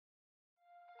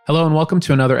Hello and welcome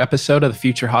to another episode of the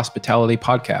Future Hospitality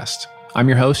Podcast. I'm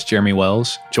your host, Jeremy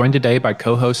Wells, joined today by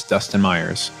co-host Dustin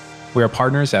Myers. We are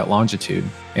partners at Longitude,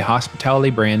 a hospitality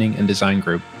branding and design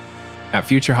group. At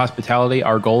Future Hospitality,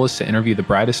 our goal is to interview the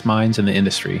brightest minds in the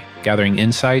industry, gathering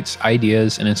insights,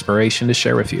 ideas, and inspiration to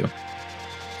share with you.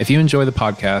 If you enjoy the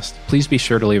podcast, please be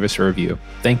sure to leave us a review.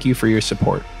 Thank you for your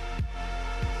support.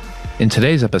 In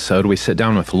today's episode, we sit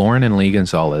down with Lauren and Lee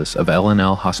Gonzalez of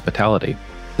L&L Hospitality,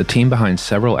 the team behind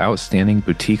several outstanding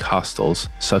boutique hostels,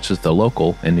 such as The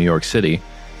Local in New York City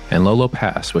and Lolo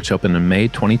Pass, which opened in May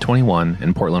 2021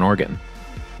 in Portland, Oregon.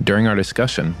 During our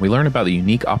discussion, we learn about the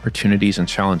unique opportunities and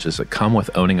challenges that come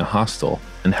with owning a hostel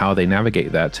and how they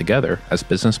navigate that together as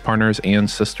business partners and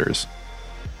sisters.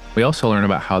 We also learn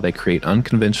about how they create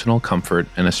unconventional comfort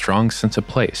and a strong sense of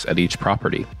place at each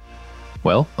property.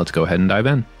 Well, let's go ahead and dive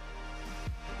in.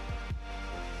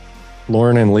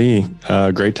 Lauren and Lee,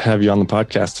 great to have you on the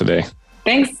podcast today.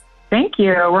 Thanks. Thank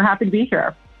you. We're happy to be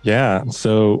here. Yeah.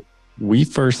 So we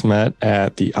first met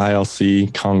at the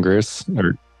ILC Congress,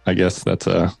 or I guess that's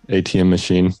a ATM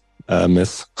machine,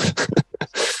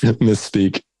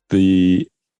 misspeak, the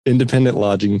Independent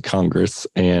Lodging Congress.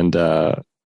 And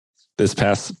this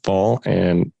past fall,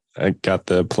 and I got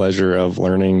the pleasure of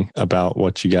learning about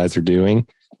what you guys are doing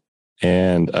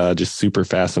and just super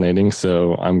fascinating.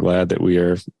 So I'm glad that we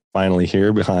are finally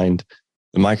here behind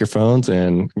the microphones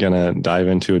and gonna dive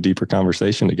into a deeper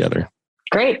conversation together.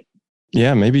 Great.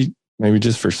 Yeah, maybe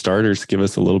just for starters, give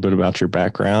us a little bit about your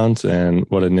backgrounds and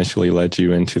what initially led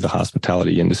you into the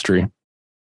hospitality industry.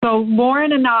 So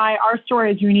Lauren and I, our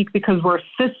story is unique because we're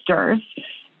sisters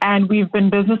and we've been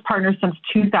business partners since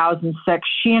 2006.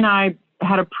 She and I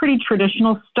had a pretty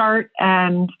traditional start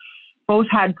and both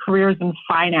had careers in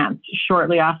finance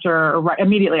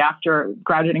immediately after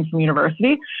graduating from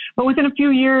university. But within a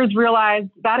few years, realized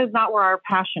that is not where our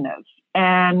passion is.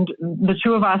 And the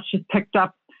two of us just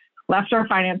left our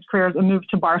finance careers and moved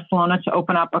to Barcelona to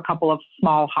open up a couple of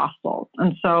small hostels.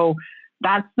 And so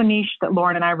that's the niche that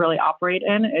Lauren and I really operate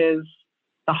in, is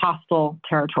the hostel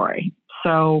territory.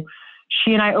 So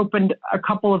she and I opened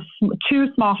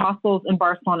two small hostels in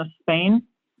Barcelona, Spain,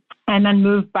 and then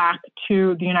moved back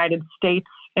to the United States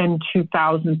in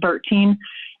 2013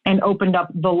 and opened up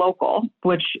The Local,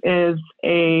 which is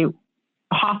a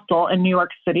hostel in New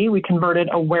York City. We converted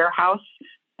a warehouse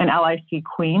in LIC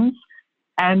Queens.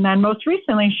 And then most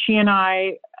recently, she and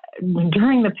I,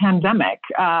 during the pandemic,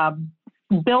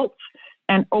 built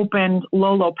and opened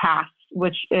Lolo Pass,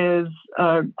 which is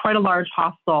quite a large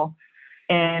hostel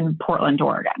in Portland,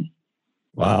 Oregon.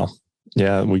 Wow.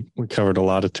 Yeah, we covered a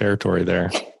lot of territory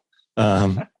there.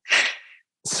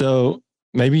 So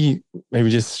maybe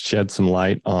just shed some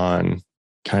light on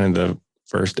kind of the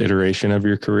first iteration of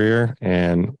your career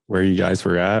and where you guys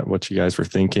were at, what you guys were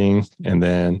thinking. And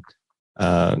then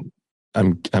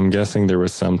I'm guessing there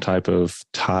was some type of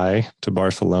tie to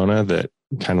Barcelona that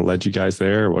kind of led you guys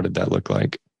there. Or what did that look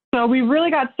like? So we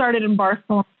really got started in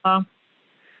Barcelona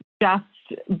just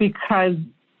because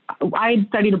I had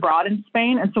studied abroad in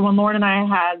Spain. And so when Lauren and I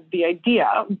had the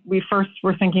idea, we first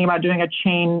were thinking about doing a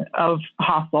chain of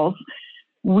hostels.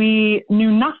 We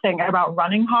knew nothing about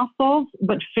running hostels,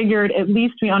 but figured at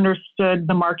least we understood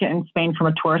the market in Spain from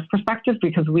a tourist perspective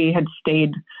because we had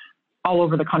stayed all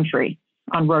over the country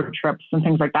on road trips and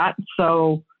things like that.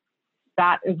 So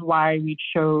that is why we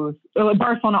chose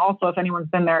Barcelona. Also, if anyone's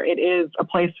been there, it is a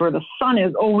place where the sun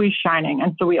is always shining.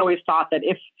 And so we always thought that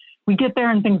if we get there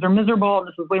and things are miserable and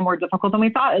this is way more difficult than we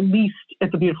thought, at least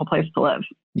it's a beautiful place to live.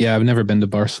 Yeah, I've never been to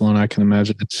Barcelona. I can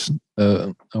imagine it's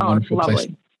a wonderful place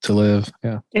to live.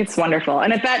 Yeah, it's wonderful.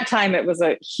 And at that time, it was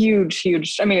a huge,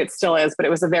 it still is, but it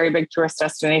was a very big tourist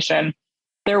destination.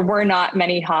 There were not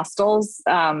many hostels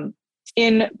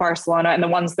in Barcelona, and the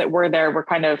ones that were there were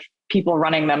kind of people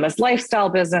running them as lifestyle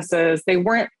businesses. They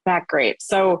weren't that great.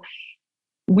 So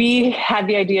we had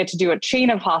the idea to do a chain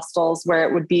of hostels where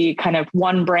it would be kind of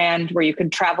one brand where you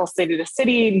could travel city to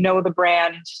city, know the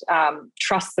brand,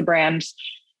 trust the brand.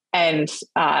 And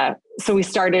so we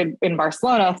started in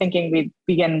Barcelona thinking we'd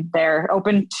begin there,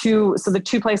 so the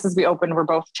two places we opened were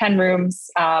both 10 rooms.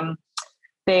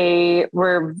 They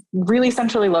were really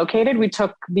centrally located. We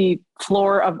took the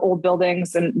floor of old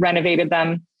buildings and renovated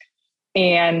them,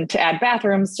 and to add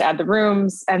bathrooms, to add the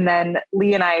rooms. And then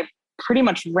Lee and I pretty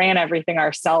much ran everything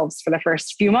ourselves for the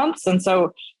first few months. And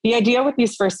so the idea with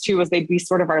these first two was they'd be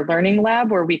sort of our learning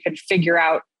lab where we could figure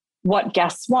out what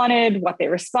guests wanted, what they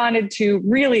responded to,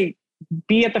 really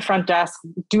be at the front desk,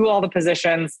 do all the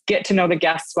positions, get to know the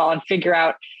guests well, and figure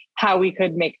out how we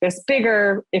could make this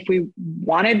bigger if we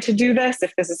wanted to do this,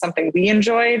 if this is something we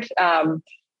enjoyed. So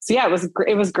yeah,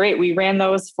 it was great. We ran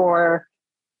those for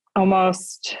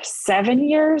almost 6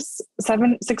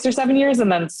 or 7 years,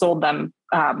 and then sold them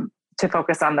to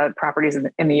focus on the properties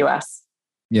in the US.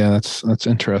 Yeah, that's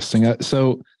interesting.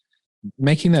 So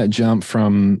making that jump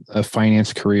from a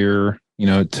finance career,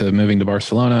 to moving to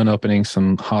Barcelona and opening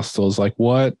some hostels,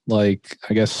 what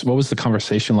was the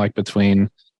conversation like between,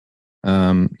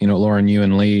 Lauren, you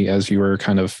and Lee, as you were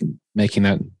kind of making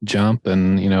that jump,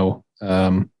 and,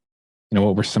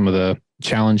 what were some of the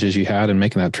challenges you had in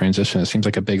making that transition? It seems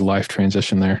like a big life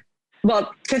transition there.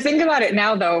 Well, to think about it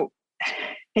now, though,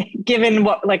 given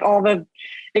what, all the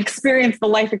experience, the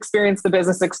life experience, the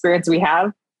business experience we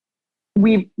have,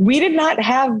 we did not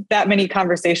have that many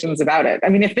conversations about it. I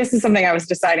mean, if this is something I was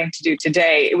deciding to do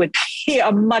today, it would be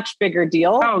a much bigger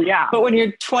deal. Oh, yeah. But when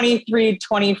you're 23,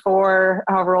 24,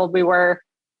 however old we were,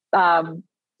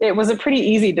 it was a pretty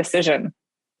easy decision.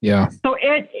 Yeah. So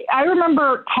I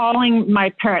remember calling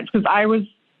my parents because I was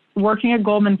working at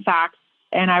Goldman Sachs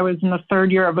and I was in the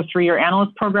third year of a 3-year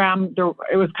analyst program.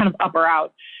 It was kind of up or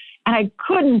out. And I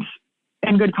couldn't,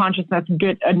 in good consciousness,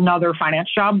 get another finance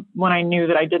job when I knew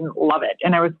that I didn't love it.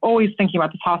 And I was always thinking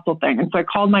about this hostel thing. And so I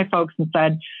called my folks and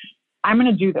said, I'm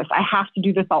going to do this. I have to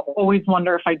do this. I'll always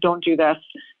wonder if I don't do this.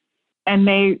 And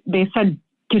they said,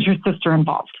 get your sister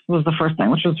involved, was the first thing,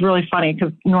 which was really funny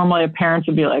because normally parents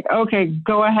would be like, okay,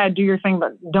 go ahead, do your thing,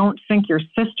 but don't sink your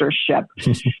sister's ship.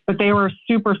 But they were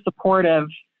super supportive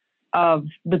of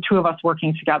the two of us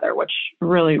working together, which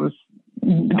really was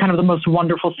kind of the most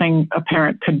wonderful thing a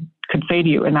parent could say to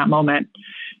you in that moment.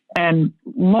 And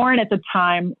Lauren at the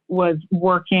time was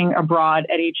working abroad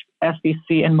at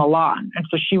HSBC in Milan. And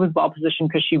so she was well positioned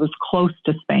because she was close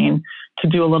to Spain to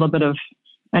do a little bit of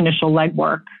initial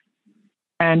legwork.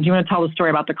 And do you want to tell the story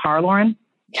about the car, Lauren?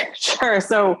 Sure.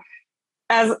 So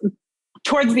as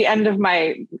towards the end of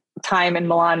my time in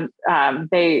Milan,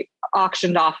 they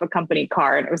auctioned off a company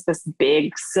car, and it was this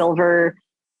big silver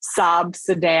Saab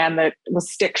sedan that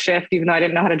was stick shift, even though I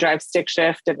didn't know how to drive stick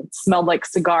shift, and it smelled like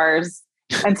cigars.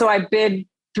 And so I bid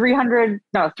 3,001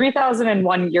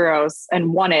 euros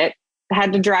and won it. I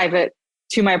had to drive it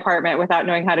to my apartment without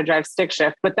knowing how to drive stick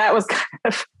shift. But that was kind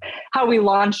of how we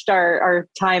launched our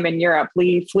time in Europe.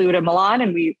 We flew to Milan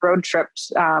and we road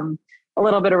tripped a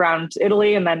little bit around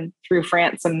Italy and then through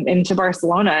France and into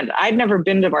Barcelona. And I'd never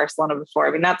been to Barcelona before.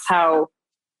 I mean, that's how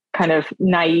kind of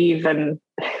naive and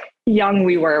young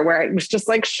we were, where it was just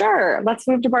like, sure, let's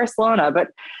move to Barcelona.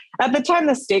 But at the time,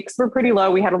 the stakes were pretty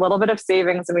low. We had a little bit of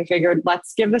savings and we figured,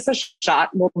 let's give this a shot.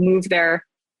 We'll move there,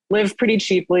 live pretty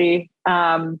cheaply,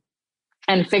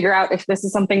 and figure out if this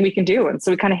is something we can do. And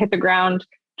so we kind of hit the ground,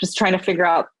 just trying to figure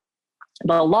out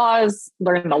the laws,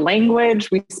 learn the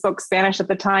language. We spoke Spanish at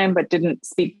the time, but didn't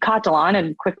speak Catalan,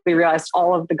 and quickly realized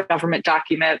all of the government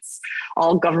documents,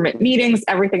 all government meetings,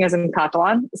 everything is in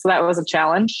Catalan. So that was a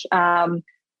challenge.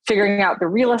 Figuring out the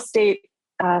real estate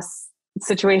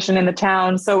situation in the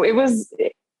town. So it was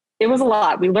a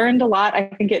lot. We learned a lot. I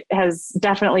think it has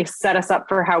definitely set us up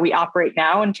for how we operate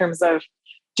now in terms of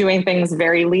doing things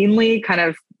very leanly, kind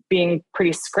of being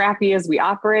pretty scrappy as we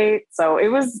operate. So it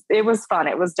was fun.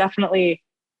 It was definitely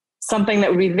something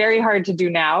that would be very hard to do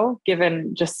now,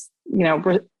 given just,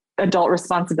 adult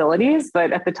responsibilities.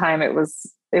 But at the time it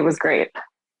was great.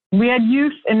 We had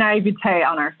youth and naivete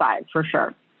on our side for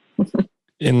sure.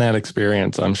 In that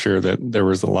experience, I'm sure that there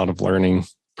was a lot of learning,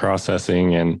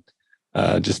 processing, and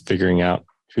just figuring out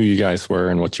who you guys were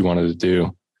and what you wanted to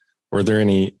do. Were there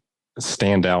any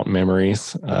standout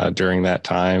memories during that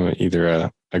time,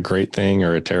 either a great thing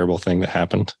or a terrible thing that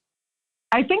happened?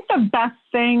 I think the best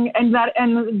thing, and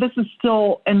this is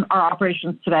still in our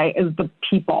operations today, is the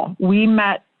people. We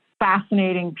met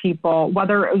fascinating people,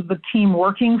 whether it was the team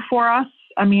working for us.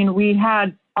 I mean, we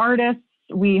had artists.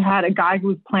 We had a guy who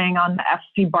was playing on the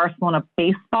FC Barcelona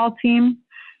baseball team.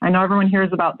 I know everyone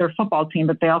hears about their football team,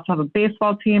 but they also have a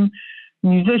baseball team,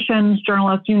 musicians,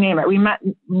 journalists, you name it. We met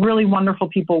really wonderful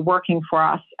people working for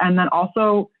us. And then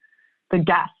also the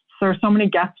guests. There are so many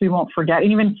guests we won't forget.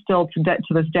 And even still to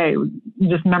this day,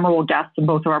 just memorable guests in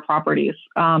both of our properties.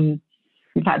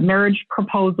 We've had marriage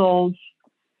proposals,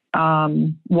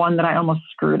 one that I almost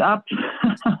screwed up.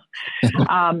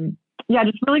 Yeah,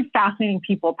 just really fascinating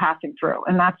people passing through.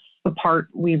 And that's the part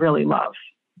we really love.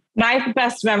 My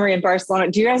best memory in Barcelona.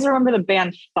 Do you guys remember the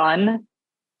band Fun?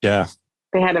 Yeah.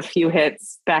 They had a few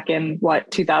hits back in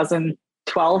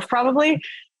 2012, probably.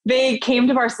 They came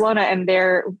to Barcelona, and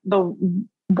the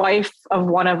wife of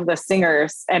one of the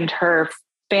singers and her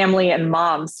family and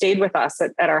mom stayed with us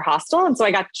at our hostel. And so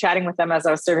I got chatting with them as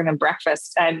I was serving them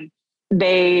breakfast. And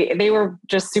they were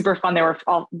just super fun.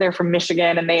 They're from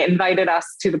Michigan, and they invited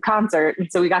us to the concert.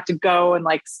 And so we got to go and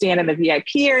like stand in the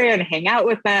VIP area and hang out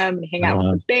with them and hang out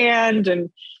with the band. And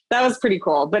that was pretty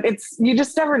cool. But you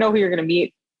just never know who you're going to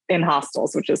meet in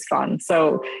hostels, which is fun.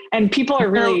 So, and people are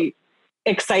really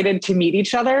excited to meet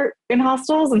each other in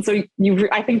hostels. And so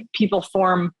I think people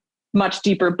form much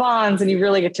deeper bonds, and you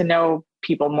really get to know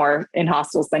people more in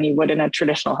hostels than you would in a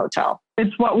traditional hotel.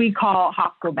 It's what we call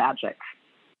hostel magic.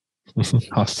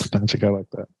 Hostel magic. I like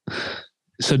that.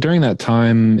 So during that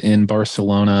time in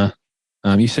Barcelona,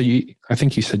 I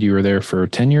think you said you were there for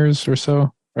 10 years or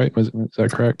so, right? Was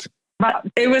that correct?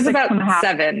 It was about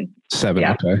 7. 7.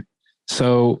 Yeah. Okay.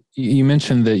 So you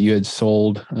mentioned that you had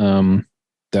sold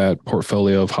that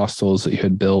portfolio of hostels that you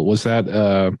had built. Was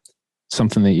that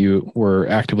something that you were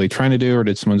actively trying to do, or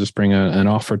did someone just bring an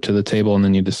offer to the table and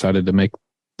then you decided to make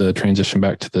the transition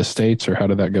back to the States, or how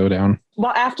did that go down?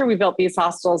 Well, after we built these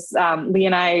hostels, Lee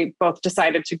and I both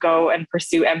decided to go and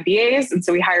pursue MBAs. And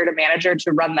so we hired a manager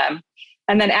to run them.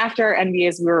 And then after our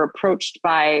MBAs, we were approached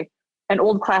by an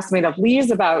old classmate of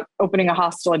Lee's about opening a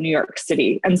hostel in New York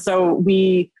City. And so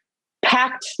we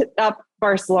packed up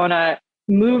Barcelona,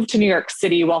 moved to New York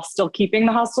City while still keeping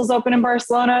the hostels open in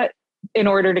Barcelona in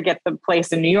order to get the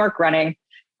place in New York running.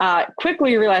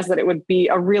 Quickly realized that it would be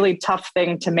a really tough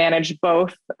thing to manage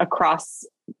both across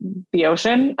the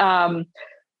ocean. And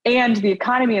the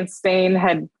economy in Spain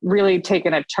had really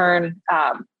taken a turn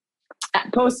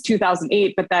post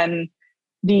 2008, but then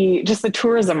the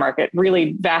tourism market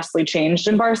really vastly changed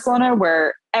in Barcelona,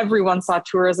 where everyone saw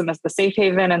tourism as the safe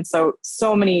haven. And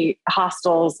so many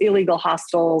hostels, illegal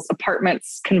hostels,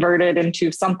 apartments converted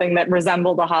into something that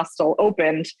resembled a hostel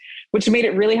opened, which made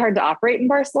it really hard to operate in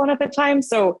Barcelona at the time.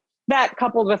 So that,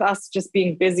 coupled with us just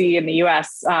being busy in the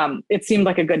US, it seemed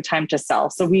like a good time to sell.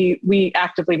 So we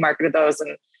actively marketed those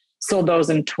and sold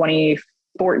those in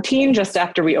 2014, just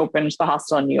after we opened the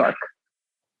hostel in New York.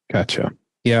 Gotcha.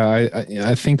 Yeah,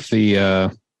 I think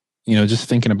just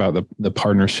thinking about the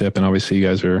partnership, and obviously you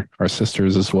guys are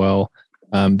sisters as well.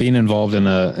 Being involved in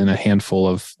a handful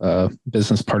of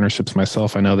business partnerships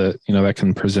myself, I know that that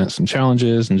can present some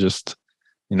challenges, and just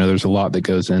there's a lot that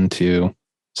goes into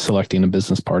selecting a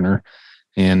business partner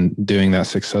and doing that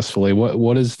successfully.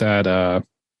 What is that?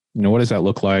 What does that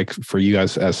look like for you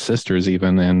guys as sisters,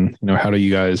 even? And how do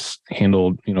you guys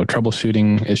handle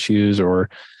troubleshooting issues, or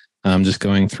just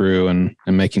going through and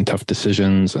making tough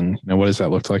decisions? And what does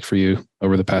that look like for you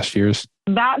over the past years?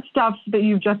 That stuff that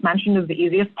you've just mentioned is the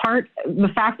easiest part. The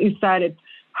fact that you said it's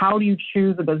how do you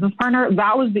choose a business partner?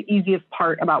 That was the easiest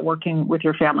part about working with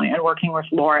your family and working with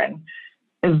Lauren,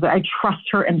 is that I trust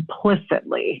her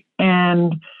implicitly.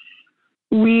 And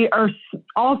we are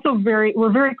also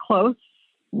we're very close.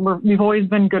 We've always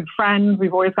been good friends.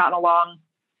 We've always gotten along.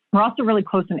 We're also really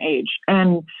close in age.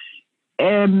 And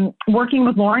working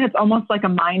with Lauren, it's almost like a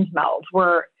mind meld,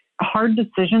 where hard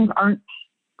decisions aren't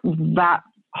that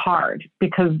hard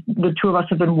because the two of us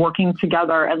have been working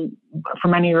together, and for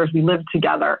many years we lived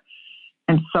together.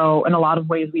 And so in a lot of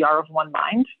ways we are of one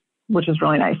mind, which is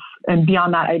really nice. And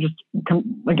beyond that, I just,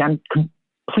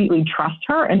 completely trust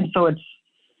her. And so it's,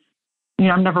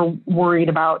 I'm never worried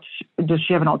about, does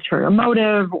she have an ulterior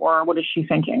motive, or what is she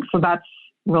thinking? So that's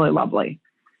really lovely.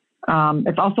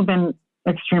 It's also been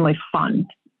extremely fun.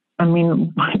 I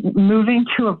mean, moving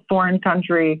to a foreign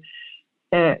country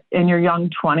in your young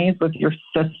 20s with your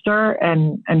sister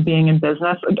and being in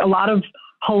business, a lot of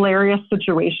hilarious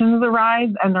situations arise,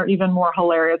 and they're even more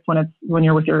hilarious when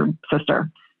you're with your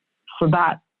sister. So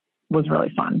that was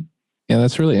really fun. Yeah,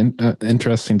 that's really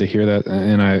interesting to hear that.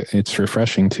 And it's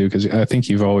refreshing too, because I think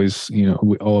you've always,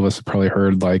 all of us have probably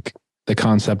heard like the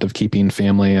concept of keeping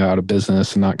family out of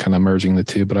business and not kind of merging the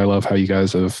two. But I love how you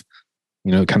guys have,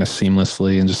 kind of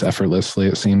seamlessly and just effortlessly,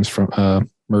 it seems, from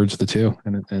merge the two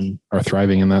and are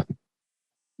thriving in that.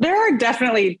 There are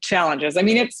definitely challenges. I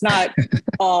mean, it's not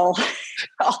all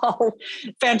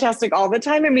fantastic all the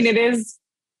time. I mean, it is,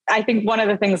 I think one of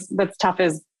the things that's tough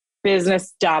is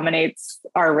business dominates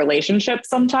our relationship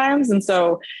sometimes. And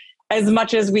so as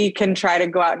much as we can try to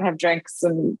go out and have drinks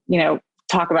and,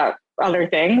 talk about other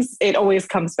things, it always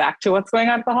comes back to what's going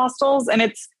on at the hostels. And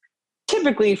it's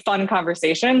typically fun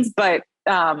conversations, but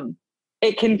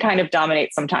it can kind of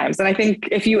dominate sometimes. And I think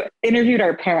if you interviewed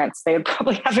our parents, they would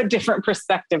probably have a different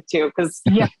perspective too. Because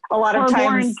a lot of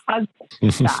times,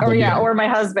 or my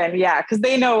husband. Yeah. Cause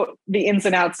they know the ins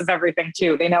and outs of everything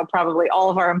too. They know probably all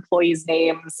of our employees'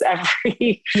 names,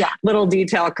 every little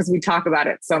detail, because we talk about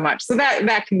it so much. So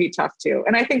that can be tough too.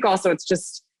 And I think also it's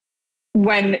just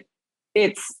when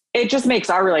it's it just makes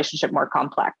our relationship more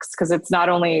complex because it's not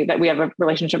only that we have a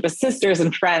relationship as sisters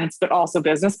and friends, but also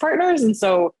business partners. And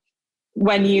so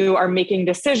when you are making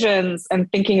decisions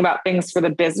and thinking about things for the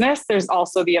business, there's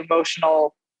also the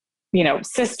emotional,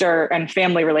 sister and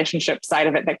family relationship side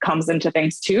of it that comes into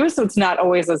things too. So it's not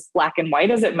always as black and white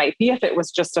as it might be if it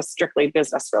was just a strictly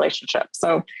business relationship.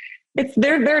 So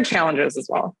there are challenges as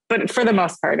well, but for the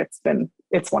most part,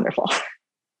 it's wonderful.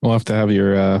 We'll have to have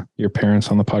your parents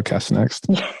on the podcast next.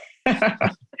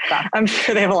 I'm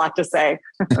sure they have a lot to say.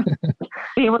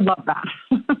 They would love that.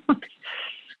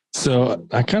 So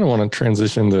I kind of want to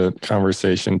transition the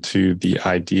conversation to the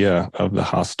idea of the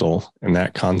hostel and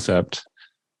that concept.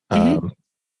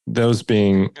 Those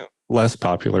being less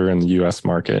popular in the US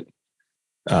market.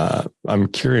 I'm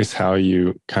curious how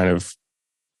you kind of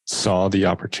saw the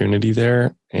opportunity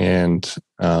there and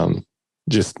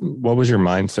just what was your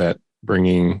mindset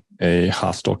bringing a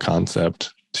hostel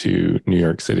concept to New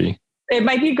York City? It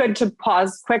might be good to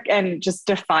pause quick and just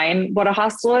define what a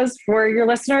hostel is for your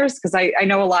listeners, because I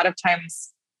know a lot of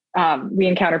times we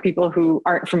encounter people who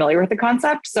aren't familiar with the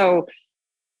concept. So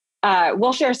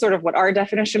we'll share sort of what our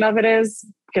definition of it is,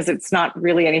 because it's not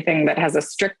really anything that has a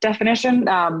strict definition.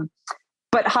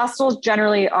 But hostels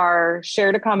generally are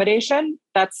shared accommodation.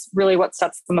 That's really what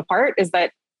sets them apart, is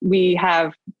that we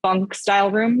have bunk style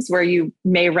rooms where you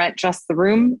may rent just the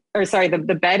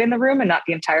bed in the room and not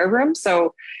the entire room.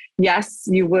 So yes,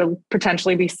 you will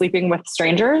potentially be sleeping with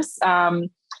strangers.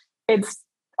 It's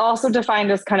also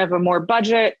defined as kind of a more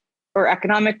budget or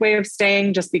economic way of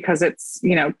staying, just because it's,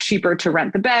 cheaper to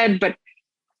rent the bed. But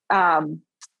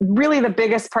really the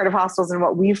biggest part of hostels and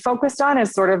what we've focused on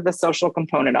is sort of the social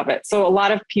component of it. So a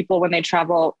lot of people, when they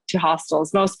travel to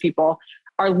hostels, most people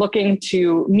are looking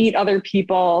to meet other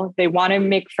people. They want to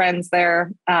make friends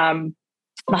there. The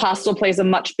hostel plays a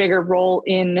much bigger role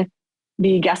in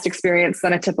the guest experience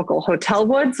than a typical hotel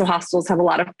would. So hostels have a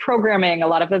lot of programming, a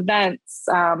lot of events,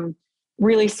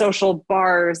 really social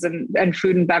bars and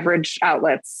food and beverage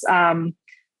outlets.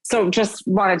 So just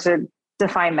wanted to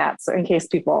define that. So in case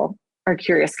people are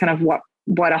curious kind of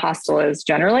what a hostel is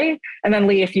generally. And then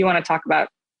Lee, if you want to talk about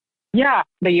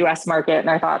the US market and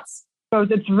our thoughts. So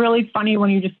it's really funny when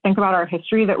you just think about our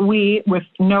history that we, with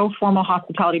no formal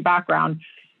hospitality background,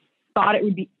 thought it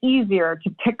would be easier to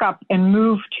pick up and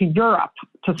move to Europe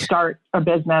to start a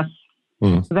business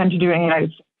than to do it in the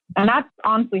United States. And that's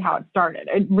honestly how it started.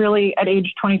 It really, at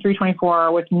age 23,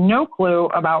 24, with no clue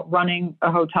about running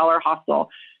a hotel or hostel,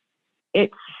 it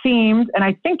seemed, and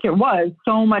I think it was,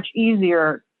 so much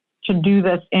easier to do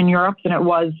this in Europe than it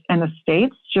was in the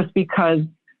States, just because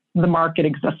the market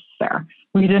exists there.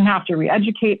 We didn't have to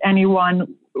re-educate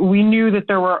anyone. We knew that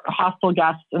there were hostel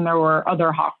guests and there were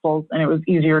other hostels, and it was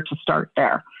easier to start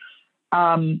there.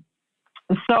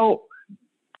 So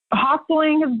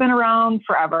hosteling has been around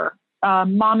forever.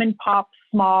 Mom and pop,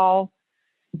 small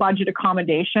budget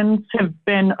accommodations have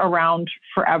been around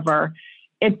forever.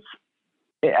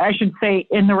 I should say,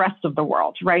 in the rest of the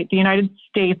world, right? The United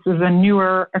States is a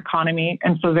newer economy,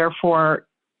 and so therefore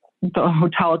the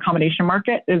hotel accommodation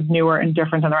market is newer and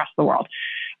different than the rest of the world.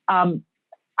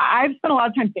 I've spent a lot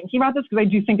of time thinking about this because I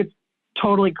do think it's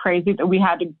totally crazy that we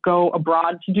had to go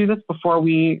abroad to do this before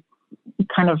we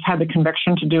kind of had the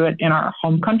conviction to do it in our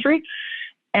home country.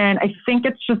 And I think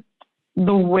it's just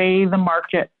the way the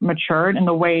market matured and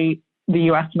the way the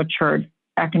US matured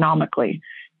economically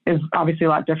is obviously a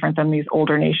lot different than these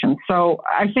older nations. So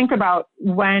I think about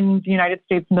when the United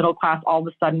States middle class all of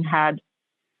a sudden had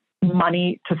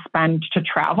money to spend to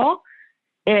travel.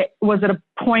 It was at a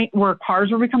point where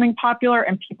cars were becoming popular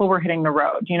and people were hitting the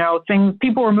road.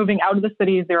 People were moving out of the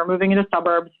cities, they were moving into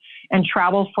suburbs, and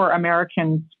travel for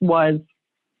Americans was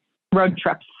road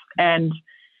trips. And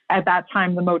at that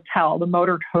time, the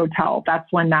motor hotel, that's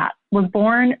when that was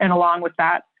born. And along with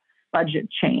that, budget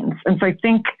chains. And so I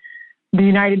think the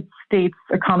United States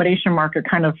accommodation market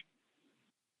kind of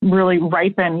really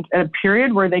ripened at a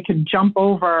period where they could jump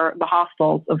over the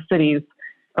hostels of cities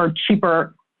or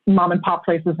cheaper mom and pop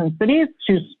places in cities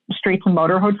to straight to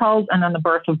motor hotels, and then the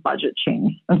birth of budget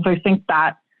chains. And so I think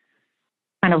that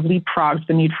kind of leapfrogs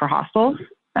the need for hostels.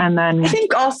 And then I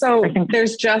think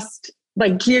there's just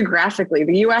like geographically,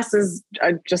 the US is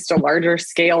just a larger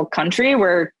scale country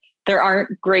where there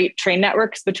aren't great train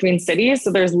networks between cities.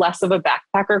 So there's less of a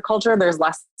backpacker culture. There's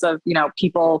less of,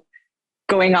 people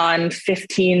going on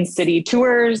 15 city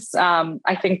tours.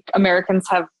 I think Americans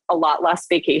have a lot less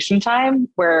vacation time,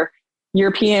 where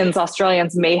Europeans,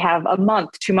 Australians may have a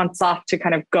month, 2 months off to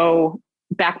kind of go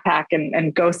backpack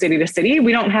and go city to city.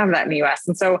 We don't have that in the US.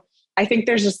 And so I think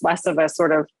there's just less of a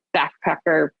sort of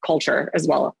backpacker culture as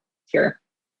well here.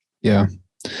 Yeah.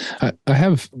 I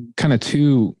have kind of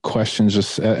two questions,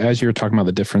 just as you're talking about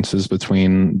the differences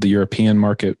between the European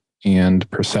market and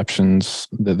perceptions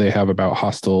that they have about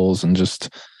hostels and just,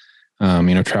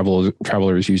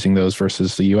 travelers using those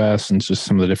versus the US and just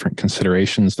some of the different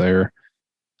considerations there.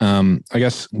 I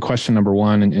guess question number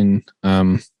one,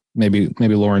 and maybe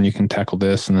Lauren, you can tackle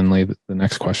this and then lay the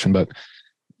next question. But,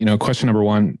 question number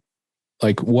one,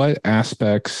 like what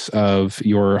aspects of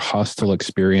your hostel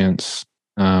experience,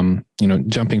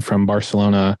 jumping from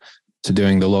Barcelona to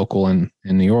doing the local in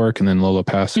New York and then Lolo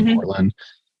Pass in Portland,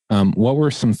 what were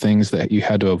some things that you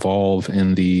had to evolve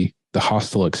in the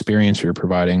hostel experience you're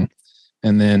providing?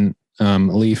 And then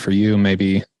Lee, for you,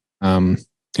 maybe, I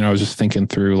was just thinking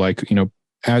through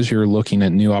as you're looking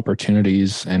at new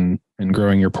opportunities and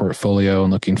growing your portfolio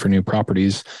and looking for new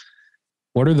properties,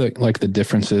 what are the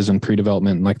differences in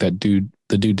pre-development and the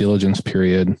due diligence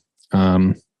period?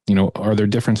 Are there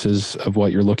differences of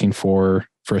what you're looking for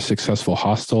a successful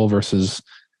hostel versus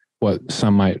what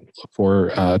some might look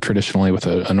for traditionally with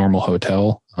a normal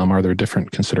hotel? Are there different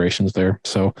considerations there?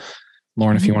 So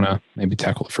Lauren, if you want to maybe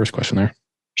tackle the first question there.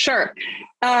 Sure.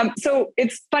 So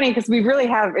it's funny because we really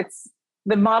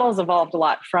the model's evolved a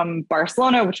lot from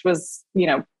Barcelona, which was,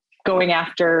 going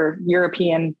after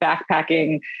European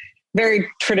backpacking, very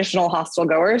traditional hostel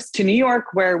goers, to New York,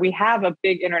 where we have a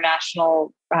big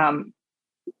international, our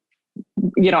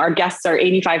guests are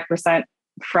 85%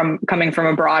 coming from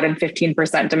abroad and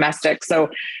 15% domestic. So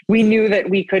we knew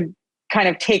that we could kind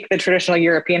of take the traditional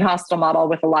European hostel model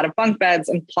with a lot of bunk beds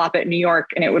and plop it in New York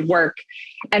and it would work.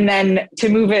 And then to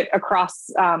move it across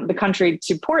the country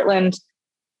to Portland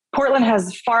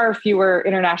has far fewer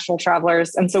international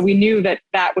travelers. And so we knew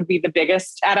that would be the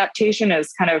biggest adaptation,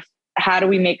 is kind of how do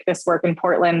we make this work in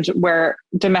Portland where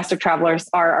domestic travelers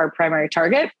are our primary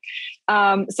target?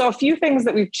 So a few things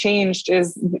that we've changed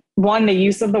is, one, the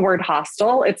use of the word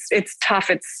hostel. It's tough.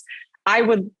 I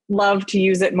would love to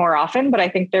use it more often, but I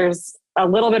think there's a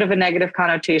little bit of a negative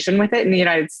connotation with it in the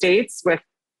United States with,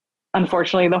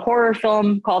 unfortunately, the horror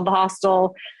film called The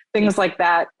Hostel, things like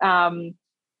that.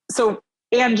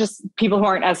 And just people who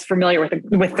aren't as familiar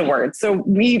with the word. So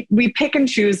we pick and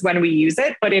choose when we use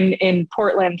it, but in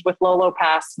Portland with Lolo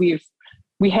Pass,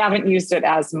 we haven't used it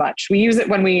as much. We use it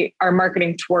when we are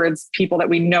marketing towards people that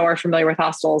we know are familiar with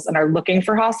hostels and are looking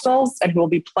for hostels and who will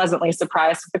be pleasantly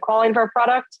surprised with the quality of our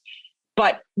product.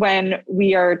 But when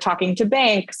we are talking to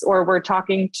banks or we're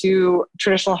talking to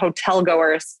traditional hotel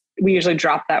goers, we usually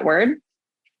drop that word.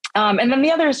 And then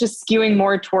the other is just skewing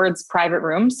more towards private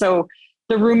rooms. So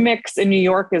the room mix in New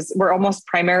York we're almost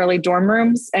primarily dorm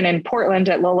rooms. And in Portland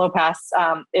at Lolo Pass,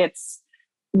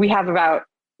 we have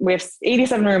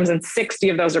 87 rooms and 60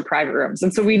 of those are private rooms.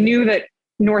 And so we knew that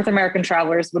North American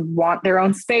travelers would want their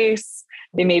own space.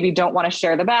 They maybe don't want to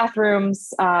share the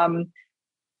bathrooms.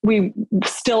 We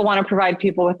still want to provide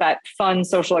people with that fun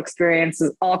social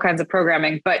experiences, all kinds of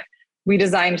programming, but we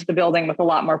designed the building with a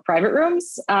lot more private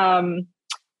rooms.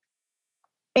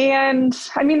 And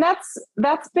I mean,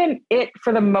 that's been it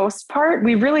for the most part.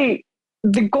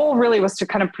 The goal really was to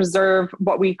kind of preserve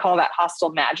what we call that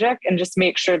hostel magic and just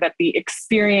make sure that the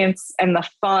experience and the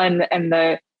fun and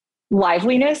the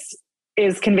liveliness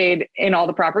is conveyed in all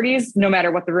the properties, no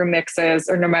matter what the room mix is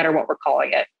or no matter what we're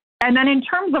calling it. And then in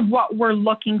terms of what we're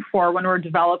looking for when we're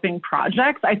developing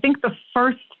projects, I think the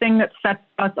first thing that sets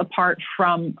us apart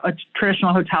from a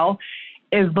traditional hotel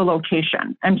is the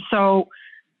location. And so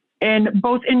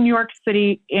both in New York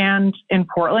City and in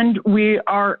Portland, we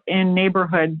are in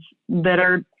neighborhoods that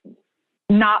are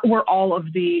not where all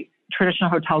of the traditional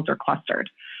hotels are clustered.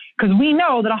 Because we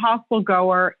know that a hostel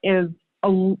goer is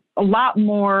a lot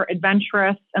more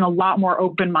adventurous and a lot more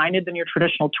open-minded than your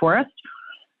traditional tourist.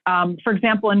 For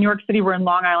example, in New York City, we're in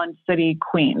Long Island City,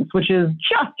 Queens, which is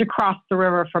just across the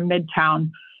river from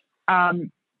Midtown.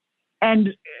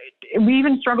 And we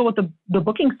even struggle with the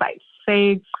booking sites.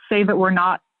 Say that we're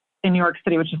not in New York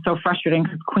City, which is so frustrating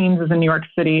because Queens is in New York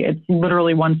City. It's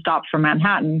literally one stop from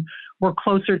Manhattan. We're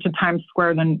closer to Times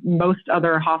Square than most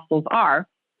other hostels are.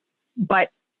 But,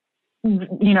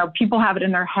 people have it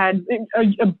in their heads.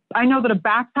 I know that a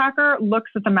backpacker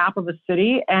looks at the map of a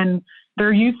city and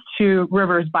they're used to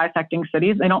rivers bisecting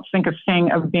cities. They don't think of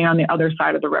being on the other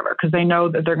side of the river because they know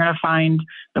that they're going to find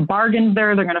the bargains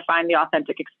there. They're going to find the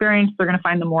authentic experience. They're going to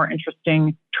find the more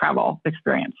interesting travel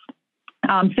experience.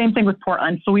 Same thing with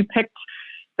Portland. So we picked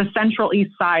the central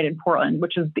east side in Portland,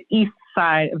 which is the east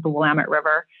side of the Willamette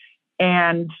River.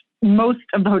 And most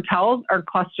of the hotels are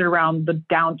clustered around the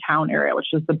downtown area,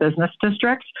 which is the business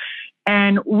district.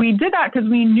 And we did that because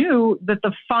we knew that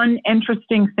the fun,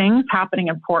 interesting things happening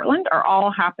in Portland are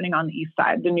all happening on the east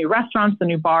side. The new restaurants, the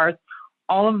new bars,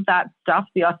 all of that stuff,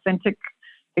 the authentic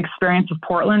experience of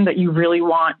Portland that you really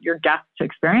want your guests to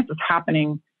experience, is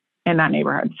happening in that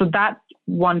neighborhood. So that's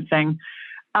one thing.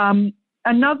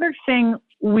 Another thing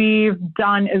we've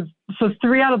done is, so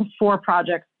 3 out of the 4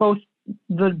 projects, both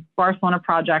the Barcelona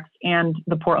projects and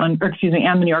the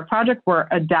and the New York project, were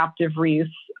adaptive reuse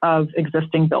of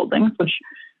existing buildings, which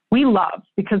we love,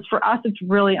 because for us, it's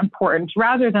really important.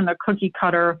 Rather than the cookie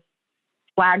cutter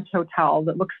flagged hotel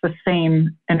that looks the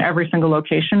same in every single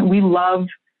location, we love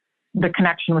the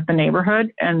connection with the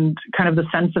neighborhood and kind of the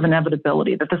sense of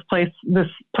inevitability that this place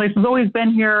has always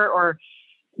been here, or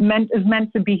is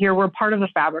meant to be here. We're part of the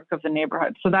fabric of the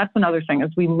neighborhood. So that's another thing, is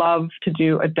we love to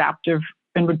do adaptive,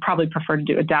 and would probably prefer to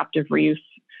do adaptive reuse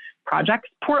projects.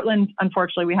 Portland,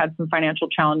 unfortunately, we had some financial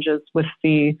challenges with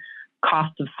the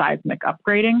cost of seismic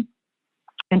upgrading.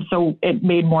 And so it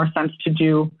made more sense to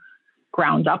do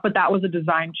ground up, but that was a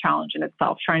design challenge in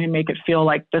itself, trying to make it feel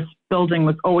like this building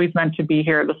was always meant to be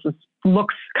here.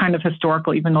 Looks kind of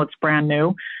historical, even though it's brand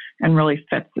new, and really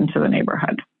fits into the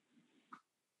neighborhood.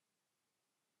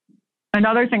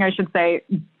 Another thing I should say,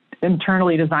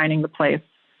 internally designing the place,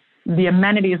 the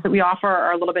amenities that we offer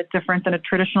are a little bit different than a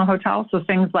traditional hotel. So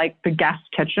things like the guest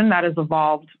kitchen, that has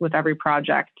evolved with every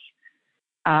project.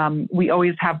 We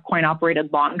always have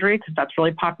coin-operated laundry, because that's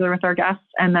really popular with our guests.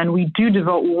 And then we do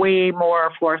devote way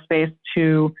more floor space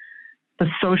to the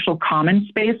social common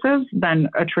spaces than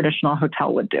a traditional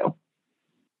hotel would do.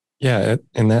 Yeah,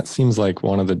 and that seems like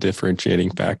one of the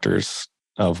differentiating factors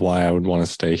of why I would want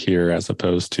to stay here as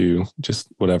opposed to just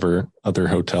whatever other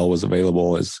hotel was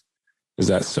available, is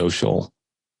that social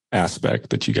aspect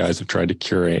that you guys have tried to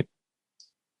curate.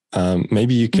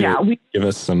 Maybe you could give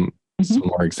us some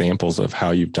more examples of how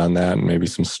you've done that, and maybe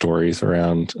some stories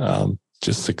around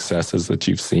just successes that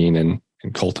you've seen in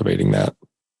cultivating that.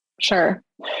 Sure.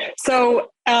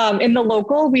 So in the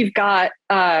local, we've got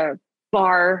a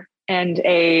bar and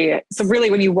so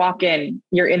really when you walk in,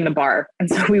 you're in the bar. And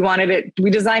so we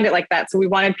designed it like that. So we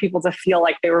wanted people to feel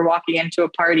like they were walking into a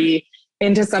party,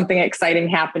 into something exciting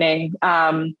happening.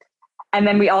 And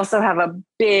then we also have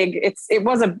it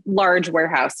was a large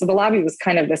warehouse. So the lobby was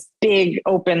kind of this big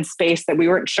open space that we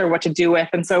weren't sure what to do with.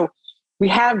 And so we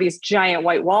have these giant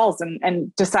white walls,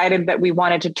 and decided that we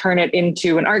wanted to turn it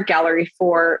into an art gallery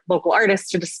for local artists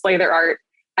to display their art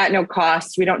at no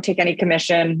cost. We don't take any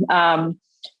commission.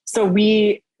 So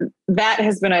that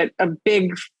has been a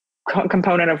big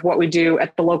component of what we do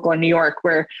at the local in New York,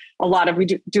 where we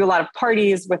do a lot of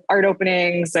parties with art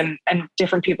openings and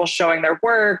different people showing their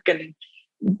work. And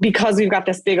because we've got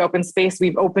this big open space,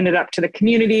 we've opened it up to the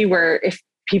community, where if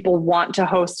people want to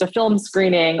host a film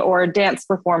screening or a dance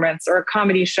performance or a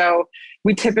comedy show,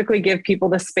 we typically give people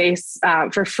the space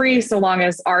for free, so long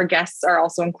as our guests are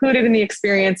also included in the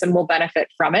experience and will benefit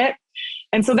from it.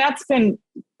 And so that's been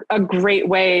a great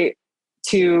way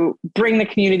to bring the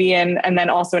community in, and then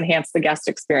also enhance the guest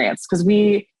experience. Because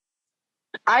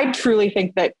I truly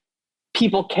think that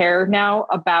people care now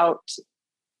about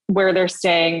where they're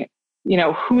staying,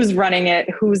 who's running it,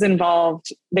 who's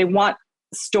involved. They want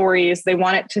stories. They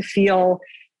want it to feel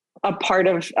a part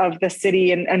of the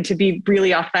city, and to be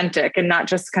really authentic, and not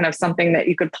just kind of something that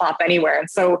you could plop anywhere. And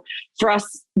so for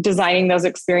us, designing those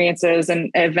experiences and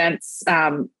events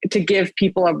to give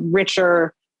people a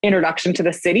richer introduction to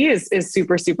the city is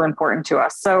super, super important to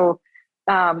us. So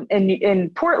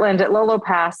in Portland at Lolo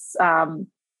Pass,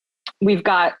 we've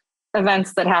got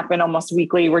events that happen almost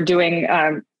weekly. We're doing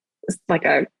like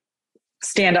a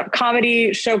stand-up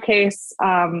comedy showcase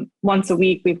once a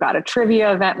week. We've got a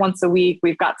trivia event once a week.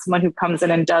 We've got someone who comes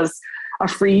in and does a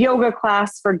free yoga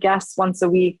class for guests once a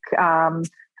week.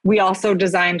 We also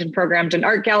designed and programmed an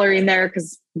art gallery in there,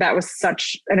 because that was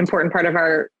such an important part of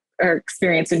our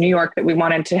experience in New York, that we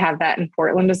wanted to have that in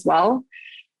Portland as well.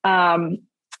 So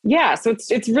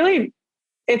it's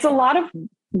a lot of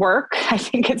work. I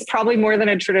think it's probably more than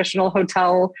a traditional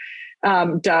hotel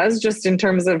does, just in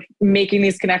terms of making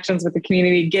these connections with the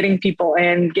community, getting people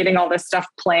in, getting all this stuff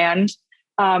planned.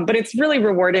 But it's really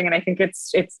rewarding. And I think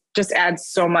it's just adds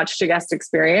so much to guest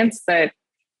experience that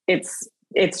it's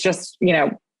just,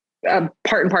 a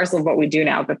part and parcel of what we do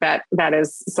now, but that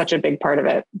is such a big part of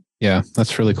it. Yeah,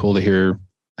 that's really cool to hear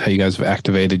how you guys have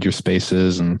activated your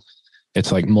spaces, and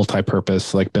it's like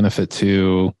multi-purpose, like benefit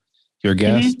to your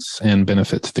guests and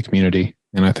benefit to the community.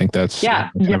 And I think that's kind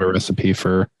of a recipe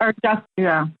for our guests.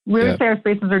 Yeah. We would say our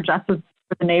spaces are just as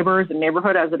for the neighbors and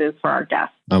neighborhood as it is for our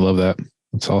guests. I love that.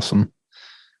 That's awesome.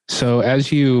 So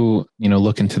as you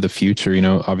look into the future,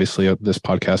 obviously this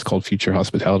podcast called Future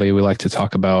Hospitality, we like to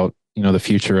talk about, the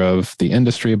future of the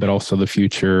industry, but also the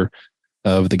future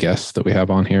of the guests that we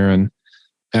have on here. And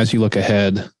as you look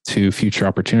ahead to future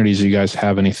opportunities, do you guys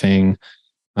have anything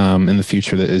in the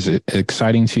future that is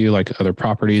exciting to you, like other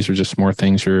properties or just more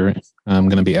things you're going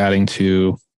to be adding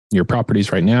to your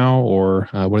properties right now? Or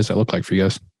what does that look like for you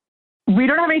guys? We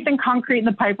don't have anything concrete in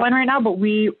the pipeline right now, but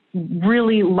we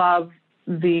really love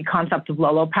the concept of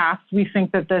Lolo Pass. We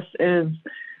think that this is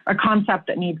a concept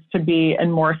that needs to be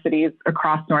in more cities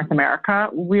across North America.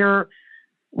 We're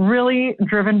really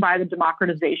driven by the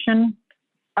democratization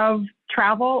of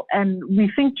travel, and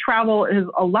we think travel is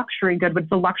a luxury good, but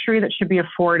it's a luxury that should be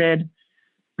afforded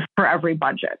for every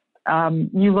budget.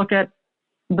 You look at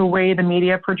the way the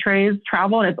media portrays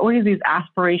travel, and it's always these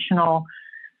aspirational,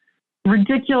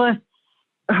 ridiculous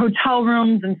hotel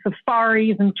rooms and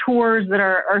safaris and tours that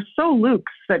are so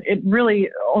luxe that it really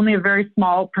only a very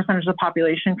small percentage of the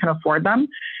population can afford them.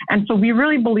 And so we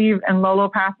really believe in Lolo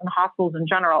Pass and hostels in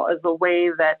general as a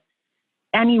way that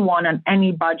anyone on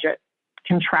any budget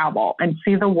can travel and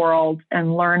see the world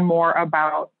and learn more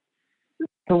about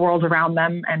the world around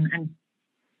them and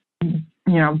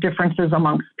differences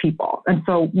amongst people. And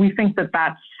so we think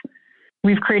that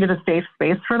we've created a safe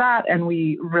space for that, and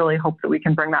we really hope that we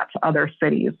can bring that to other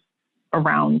cities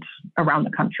around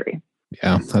the country.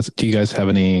 Yeah. Do you guys have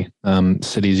any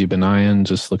cities you've been eyeing,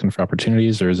 just looking for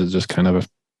opportunities, or is it just kind of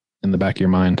in the back of your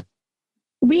mind?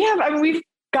 We've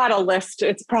got a list.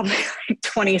 It's probably like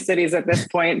 20 cities at this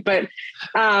point. But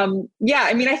I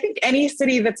think any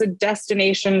city that's a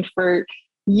destination for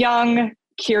young,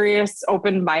 curious,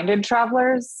 open-minded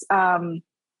travelers,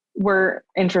 we're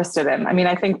interested in. I mean,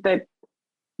 I think that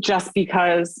just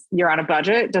because you're on a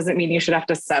budget doesn't mean you should have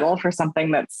to settle for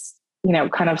something that's,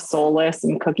 kind of soulless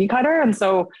and cookie cutter. And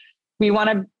so we want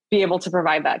to be able to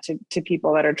provide that to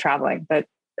people that are traveling, that,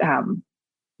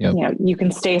 you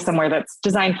can stay somewhere that's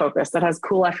design focused, that has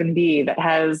cool F&B, that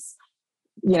has,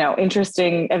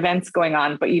 interesting events going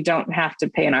on, but you don't have to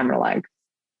pay an arm and a leg.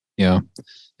 Yeah.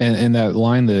 And that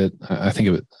line that I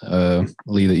think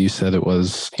Lee, that you said, it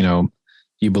was,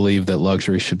 you believe that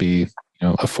luxury should be,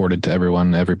 afforded to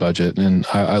everyone, every budget. And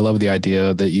I love the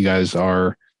idea that you guys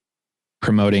are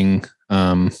promoting,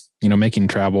 making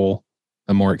travel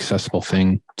a more accessible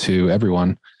thing to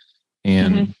everyone.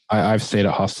 And I've stayed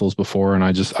at hostels before, and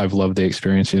I've loved the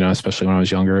experience, especially when I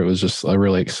was younger. It was just a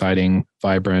really exciting,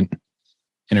 vibrant,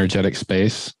 energetic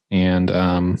space. And,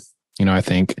 I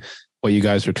think what you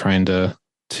guys are trying to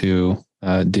do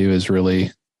is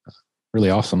really, really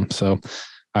awesome. So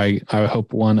I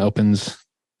hope one opens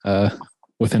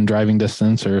within driving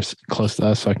distance or close to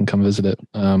us so I can come visit it.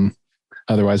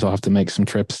 Otherwise, I'll have to make some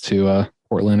trips to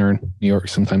Portland or New York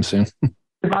sometime soon.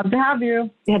 We'd love to have you.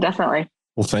 Yeah, definitely.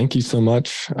 Well, thank you so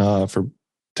much for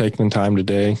taking the time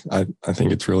today. I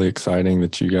think it's really exciting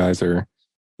that you guys are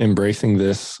embracing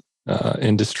this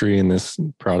industry and this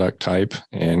product type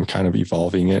and kind of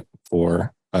evolving it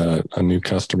for a new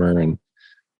customer, and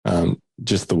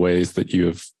just the ways that you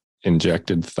have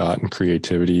injected thought and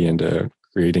creativity into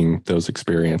creating those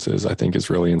experiences, I think is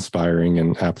really inspiring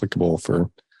and applicable for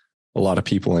a lot of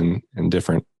people in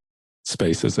different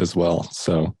spaces as well.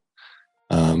 So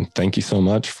thank you so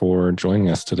much for joining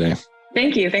us today.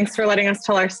 Thank you. Thanks for letting us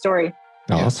tell our story.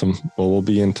 Awesome. Well, we'll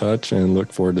be in touch and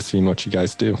look forward to seeing what you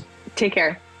guys do. Take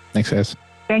care. Thanks, guys.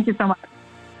 Thank you so much.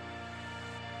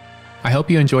 I hope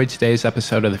you enjoyed today's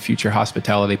episode of the Future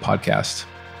Hospitality Podcast.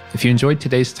 If you enjoyed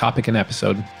today's topic and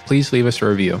episode, please leave us a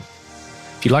review.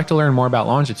 If you'd like to learn more about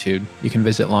Longitude, you can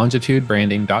visit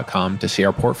longitudebranding.com to see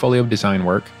our portfolio of design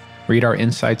work, read our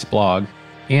Insights blog,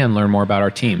 and learn more about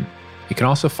our team. You can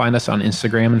also find us on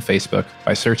Instagram and Facebook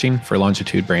by searching for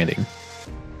Longitude Branding.